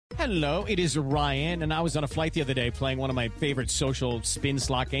Hello, it is Ryan, and I was on a flight the other day playing one of my favorite social spin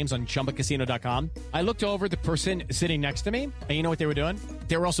slot games on ChumbaCasino.com. I looked over at the person sitting next to me, and you know what they were doing?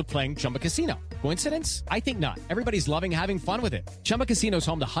 They were also playing Chumba Casino. Coincidence? I think not. Everybody's loving having fun with it. Chumba Casino is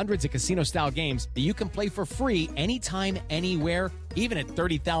home to hundreds of casino-style games that you can play for free anytime, anywhere, even at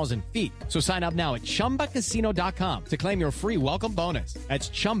 30,000 feet. So sign up now at ChumbaCasino.com to claim your free welcome bonus. That's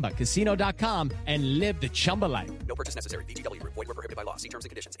ChumbaCasino.com and live the Chumba life. No purchase necessary. VGW. Void where prohibited by law. See terms and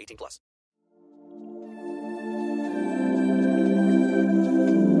conditions. 18+.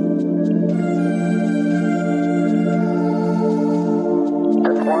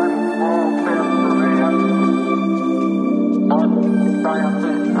 It's one small step for man, one giant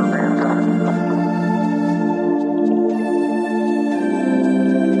leap for mankind.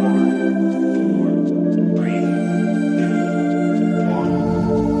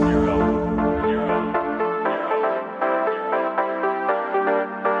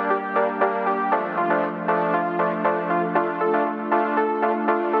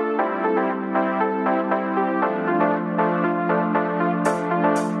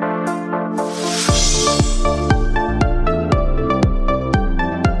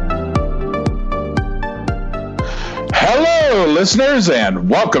 Listeners, and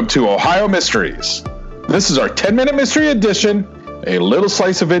welcome to Ohio Mysteries. This is our 10-minute mystery edition, a little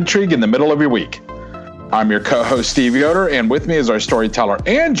slice of intrigue in the middle of your week. I'm your co-host, Steve Yoder, and with me is our storyteller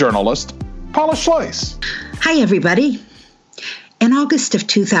and journalist, Paula Schleis. Hi, everybody. In August of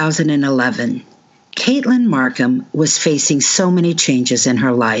 2011, Caitlin Markham was facing so many changes in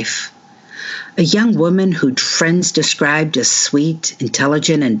her life. A young woman who friends described as sweet,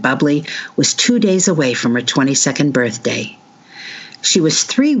 intelligent, and bubbly was 2 days away from her 22nd birthday. She was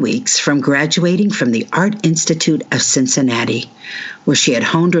 3 weeks from graduating from the Art Institute of Cincinnati, where she had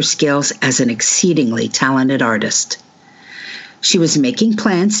honed her skills as an exceedingly talented artist. She was making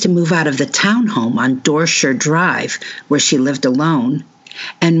plans to move out of the townhome on Dorshire Drive, where she lived alone,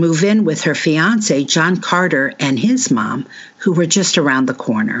 and move in with her fiancé, John Carter, and his mom, who were just around the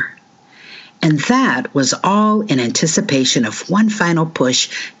corner. And that was all in anticipation of one final push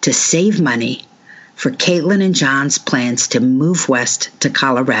to save money for Caitlin and John's plans to move west to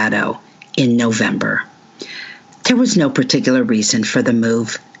Colorado in November. There was no particular reason for the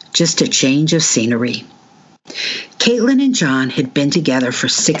move, just a change of scenery. Caitlin and John had been together for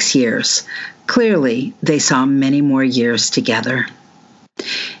 6 years. Clearly, they saw many more years together.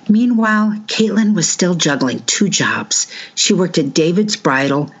 Meanwhile, Caitlin was still juggling 2 jobs. She worked at David's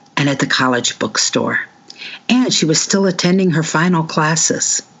Bridal and at the college bookstore. And she was still attending her final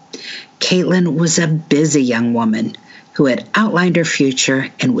classes. Caitlin was a busy young woman who had outlined her future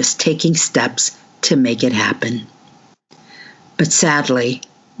and was taking steps to make it happen. But sadly,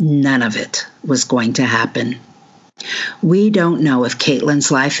 none of it was going to happen. We don't know if Caitlin's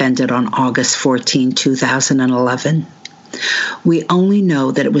life ended on August 14, 2011. We only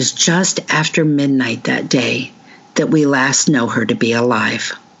know that it was just after midnight that day that we last know her to be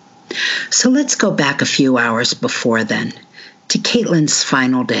alive. So let's go back a few hours before then, to Caitlin's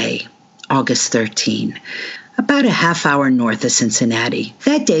final day, August 13, about a half hour north of Cincinnati.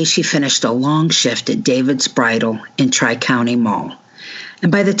 That day, she finished a long shift at David's Bridal in Tri-County Mall.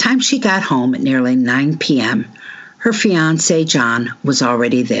 And by the time she got home at nearly 9 p.m., her fiancé, John, was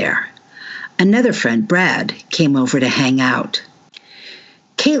already there. Another friend, Brad, came over to hang out.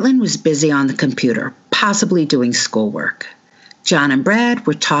 Caitlin was busy on the computer, possibly doing schoolwork. John and Brad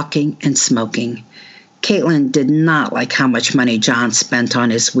were talking and smoking. Caitlin did not like how much money John spent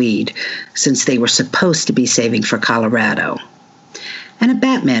on his weed, since they were supposed to be saving for Colorado. And a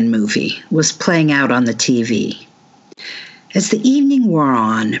Batman movie was playing out on the TV. As the evening wore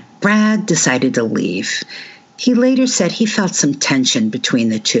on, Brad decided to leave. He later said he felt some tension between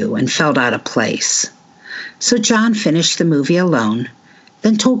the two and felt out of place. So John finished the movie alone,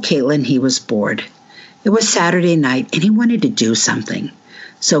 then told Caitlin he was bored. It was Saturday night and he wanted to do something.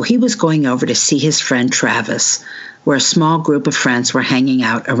 So he was going over to see his friend Travis, where a small group of friends were hanging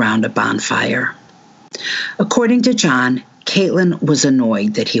out around a bonfire. According to John, Caitlin was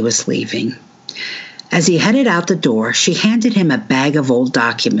annoyed that he was leaving. As he headed out the door, she handed him a bag of old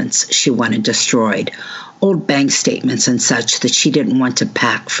documents she wanted destroyed, old bank statements and such that she didn't want to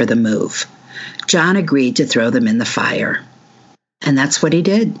pack for the move. John agreed to throw them in the fire. And that's what he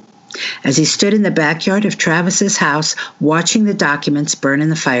did. As he stood in the backyard of Travis's house, watching the documents burn in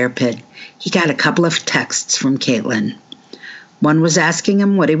the fire pit, he got a couple of texts from Caitlin. One was asking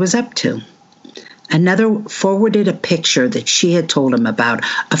him what he was up to. Another forwarded a picture that she had told him about,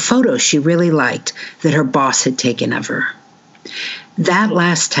 a photo she really liked that her boss had taken of her. That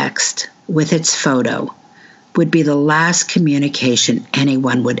last text, with its photo, would be the last communication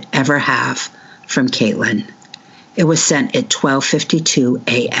anyone would ever have from Caitlin. It was sent at 12:52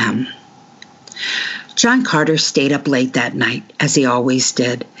 a.m. John Carter stayed up late that night, as he always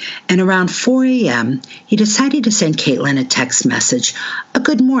did, and around 4 a.m., he decided to send Caitlin a text message, a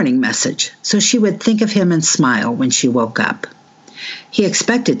good morning message, so she would think of him and smile when she woke up. He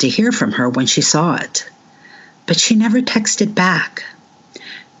expected to hear from her when she saw it, but she never texted back.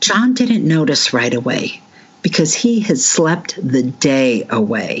 John didn't notice right away because he had slept the day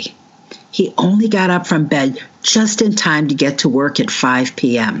away. He only got up from bed just in time to get to work at 5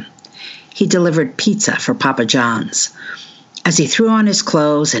 p.m. He delivered pizza for Papa John's. As he threw on his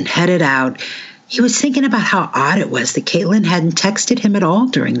clothes and headed out, he was thinking about how odd it was that Caitlin hadn't texted him at all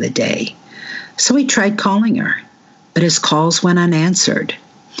during the day. So he tried calling her, but his calls went unanswered.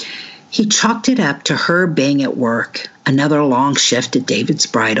 He chalked it up to her being at work, another long shift at David's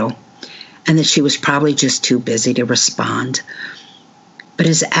Bridal, and that she was probably just too busy to respond. But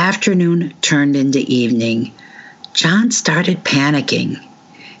as afternoon turned into evening, John started panicking.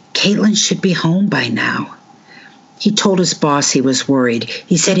 Caitlin should be home by now. He told his boss he was worried.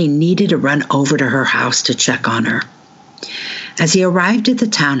 He said he needed to run over to her house to check on her. As he arrived at the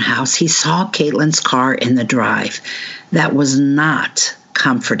townhouse, he saw Caitlin's car in the drive. That was not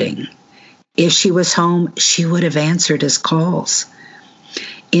comforting. If she was home, she would have answered his calls.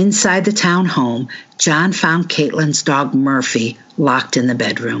 Inside the townhome, John found Caitlin's dog Murphy locked in the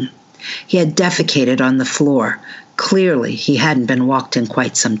bedroom. He had defecated on the floor. Clearly, he hadn't been walked in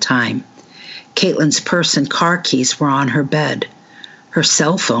quite some time. Caitlin's purse and car keys were on her bed. Her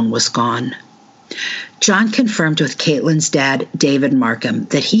cell phone was gone. John confirmed with Caitlin's dad, David Markham,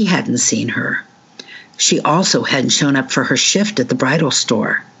 that he hadn't seen her. She also hadn't shown up for her shift at the bridal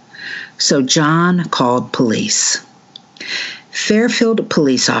store. So John called police. Fairfield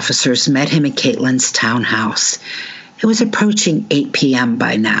police officers met him at Caitlin's townhouse. It was approaching 8 p.m.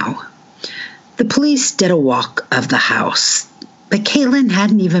 by now. The police did a walk of the house, but Caitlin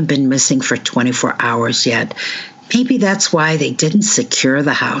hadn't even been missing for 24 hours yet. Maybe that's why they didn't secure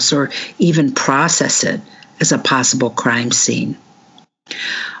the house or even process it as a possible crime scene.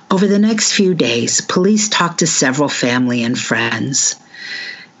 Over the next few days, police talked to several family and friends.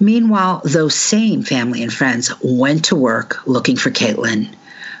 Meanwhile, those same family and friends went to work looking for Caitlin.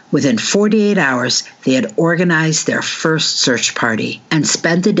 Within 48 hours, they had organized their first search party and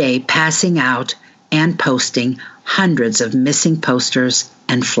spent the day passing out and posting hundreds of missing posters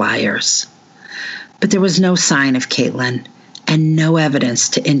and flyers. But there was no sign of Caitlin and no evidence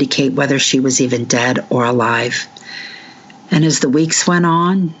to indicate whether she was even dead or alive. And as the weeks went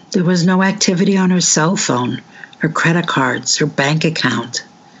on, there was no activity on her cell phone, her credit cards, her bank account.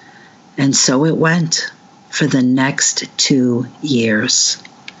 And so it went for the next 2 years.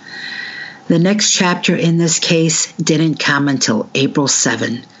 The next chapter in this case didn't come until April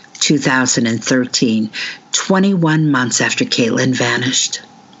 7, 2013, 21 months after Caitlin vanished.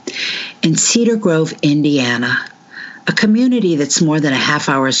 In Cedar Grove, Indiana, a community that's more than a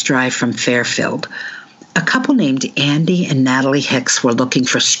half-hour's drive from Fairfield, a couple named Andy and Natalie Hicks were looking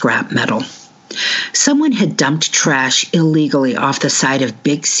for scrap metal. Someone had dumped trash illegally off the side of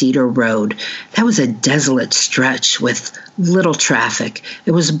Big Cedar Road. That was a desolate stretch with little traffic.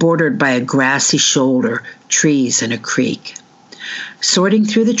 It was bordered by a grassy shoulder, trees, and a creek. Sorting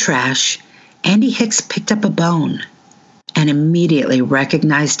through the trash, Andy Hicks picked up a bone and immediately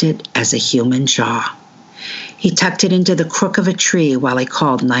recognized it as a human jaw. He tucked it into the crook of a tree while he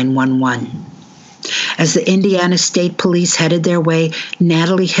called 911. As the Indiana State Police headed their way,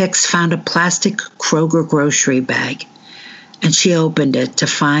 Natalie Hicks found a plastic Kroger grocery bag, and she opened it to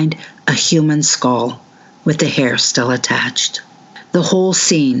find a human skull with the hair still attached. The whole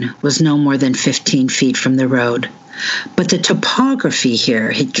scene was no more than 15 feet from the road, but the topography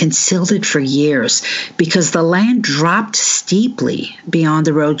here had concealed it for years because the land dropped steeply beyond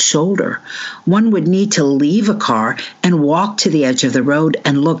the road's shoulder. One would need to leave a car and walk to the edge of the road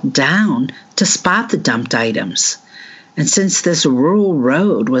and look down to spot the dumped items. And since this rural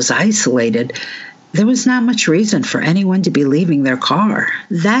road was isolated, there was not much reason for anyone to be leaving their car.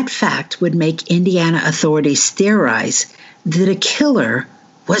 That fact would make Indiana authorities theorize that a killer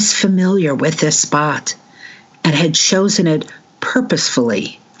was familiar with this spot and had chosen it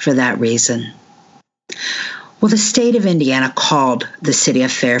purposefully for that reason. Well, the state of Indiana called the city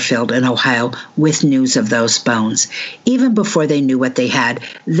of Fairfield in Ohio with news of those bones. Even before they knew what they had,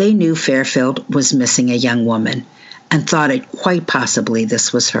 they knew Fairfield was missing a young woman and thought it quite possibly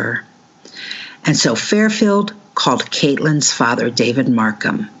this was her. And so Fairfield called Caitlin's father, David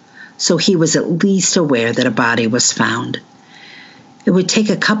Markham, so he was at least aware that a body was found. It would take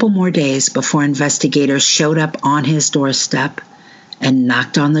a couple more days before investigators showed up on his doorstep and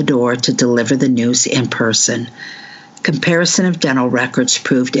knocked on the door to deliver the news in person. Comparison of dental records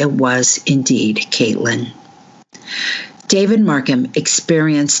proved it was indeed Caitlin. David Markham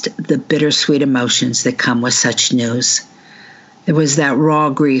experienced the bittersweet emotions that come with such news. There was that raw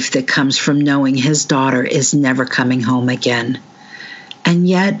grief that comes from knowing his daughter is never coming home again, and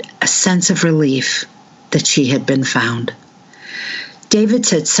yet a sense of relief that she had been found. David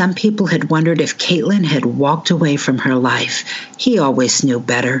said some people had wondered if Caitlin had walked away from her life. He always knew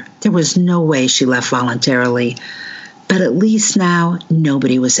better. There was no way she left voluntarily. But at least now,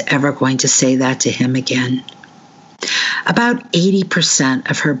 nobody was ever going to say that to him again. About 80%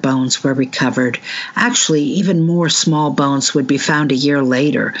 of her bones were recovered. Actually, even more small bones would be found a year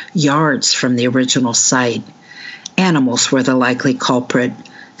later, yards from the original site. Animals were the likely culprit,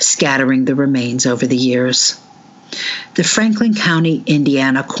 scattering the remains over the years. The Franklin County,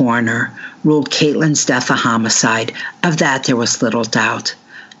 Indiana coroner ruled Caitlin's death a homicide. Of that, there was little doubt.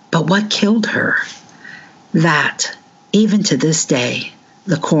 But what killed her? That, even to this day,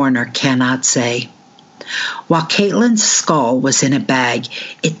 the coroner cannot say. While Caitlin's skull was in a bag,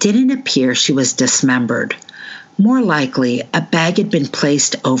 it didn't appear she was dismembered. More likely, a bag had been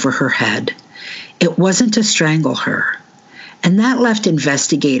placed over her head. It wasn't to strangle her. And that left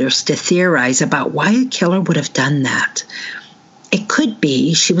investigators to theorize about why a killer would have done that. It could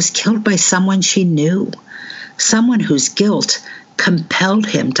be she was killed by someone she knew, someone whose guilt compelled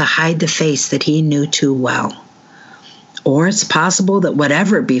him to hide the face that he knew too well. Or it's possible that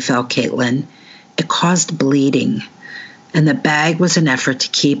whatever befell Caitlin, it caused bleeding, and the bag was an effort to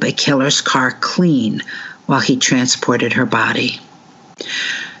keep a killer's car clean while he transported her body.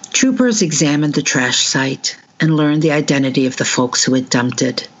 Troopers examined the trash site and learned the identity of the folks who had dumped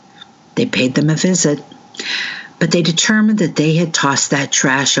it. They paid them a visit, but they determined that they had tossed that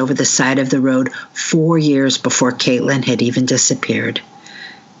trash over the side of the road 4 years before Caitlin had even disappeared.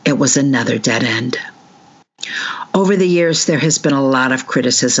 It was another dead end. Over the years, there has been a lot of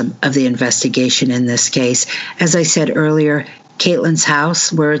criticism of the investigation in this case. As I said earlier, Caitlin's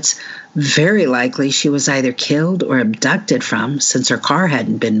house, where it's very likely she was either killed or abducted from, since her car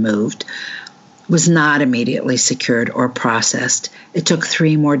hadn't been moved, was not immediately secured or processed. It took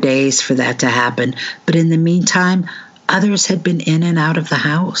 3 more days for that to happen, but in the meantime, others had been in and out of the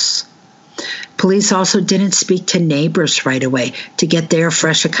house. Police also didn't speak to neighbors right away to get their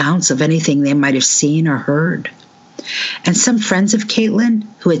fresh accounts of anything they might have seen or heard. And some friends of Caitlin,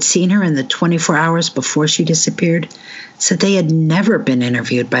 who had seen her in the 24 hours before she disappeared, said they had never been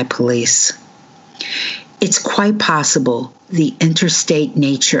interviewed by police. It's quite possible the interstate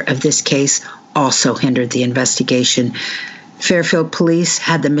nature of this case also hindered the investigation. Fairfield police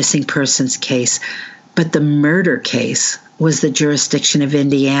had the missing persons case, but the murder case was the jurisdiction of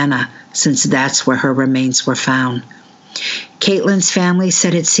Indiana, since that's where her remains were found. Caitlin's family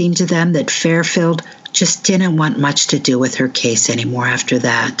said it seemed to them that Fairfield just didn't want much to do with her case anymore after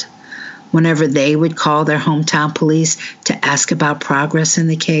that. Whenever they would call their hometown police to ask about progress in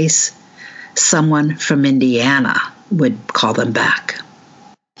the case, someone from Indiana would call them back.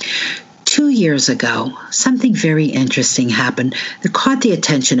 2 years ago, something very interesting happened that caught the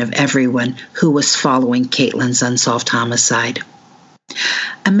attention of everyone who was following Caitlin's unsolved homicide.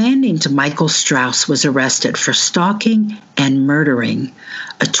 A man named Michael Strauss was arrested for stalking and murdering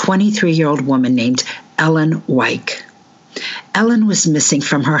a 23-year-old woman named Ellen Weick. Ellen was missing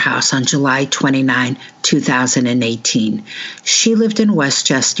from her house on July 29, 2018. She lived in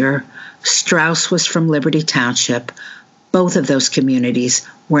Westchester. Strauss was from Liberty Township. Both of those communities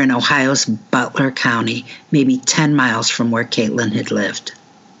were in Ohio's Butler County, maybe 10 miles from where Caitlin had lived.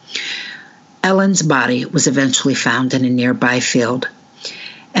 Ellen's body was eventually found in a nearby field,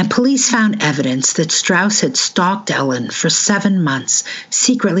 and police found evidence that Strauss had stalked Ellen for 7 months,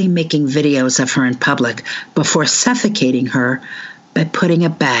 secretly making videos of her in public before suffocating her by putting a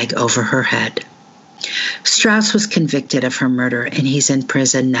bag over her head. Strauss was convicted of her murder, and he's in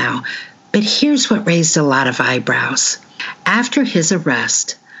prison now. But here's what raised a lot of eyebrows. After his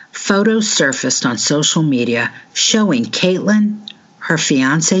arrest, photos surfaced on social media showing Caitlin, her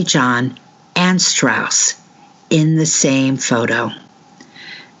fiancé John, and Strauss in the same photo.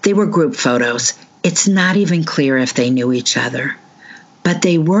 They were group photos. It's not even clear if they knew each other, but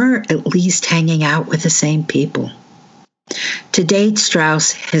they were at least hanging out with the same people. To date,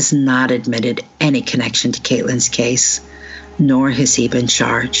 Strauss has not admitted any connection to Caitlin's case, nor has he been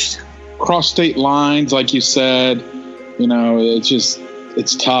charged. Cross state lines, like you said,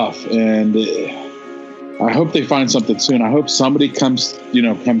 it's tough. And I hope they find something soon. I hope somebody comes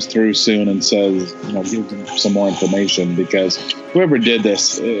through soon and says, gives them some more information, because whoever did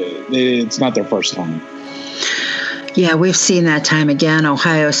this, it's not their first time. Yeah, we've seen that time again.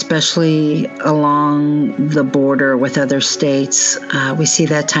 Ohio, especially along the border with other states, we see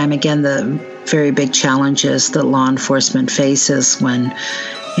that time again, the very big challenges that law enforcement faces when,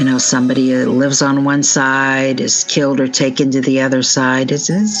 somebody lives on one side, is killed or taken to the other side. It's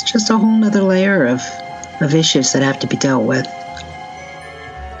just a whole other layer of issues that have to be dealt with.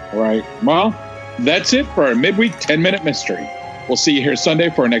 Right. Well, that's it for our midweek 10-minute mystery. We'll see you here Sunday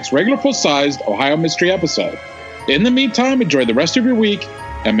for our next regular full-sized Ohio Mystery episode. In the meantime, enjoy the rest of your week,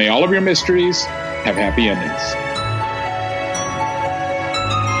 and may all of your mysteries have happy endings.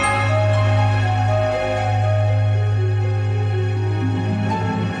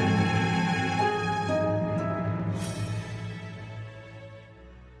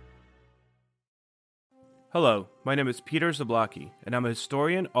 Hello, my name is Peter Zablocki, and I'm a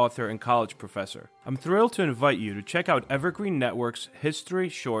historian, author, and college professor. I'm thrilled to invite you to check out Evergreen Network's History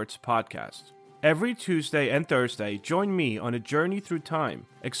Shorts podcast. Every Tuesday and Thursday, join me on a journey through time,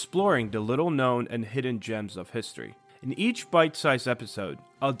 exploring the little-known and hidden gems of history. In each bite-sized episode,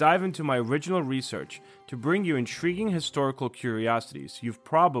 I'll dive into my original research to bring you intriguing historical curiosities you've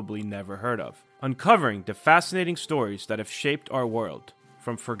probably never heard of, uncovering the fascinating stories that have shaped our world,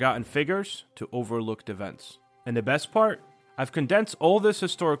 from forgotten figures to overlooked events. And the best part? I've condensed all this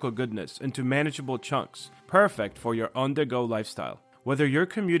historical goodness into manageable chunks, perfect for your on-the-go lifestyle. Whether you're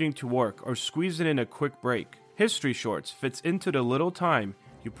commuting to work or squeezing in a quick break, History Shorts fits into the little time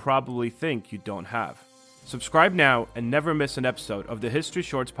you probably think you don't have. Subscribe now and never miss an episode of the History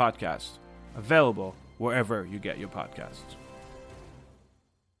Shorts podcast, available wherever you get your podcasts.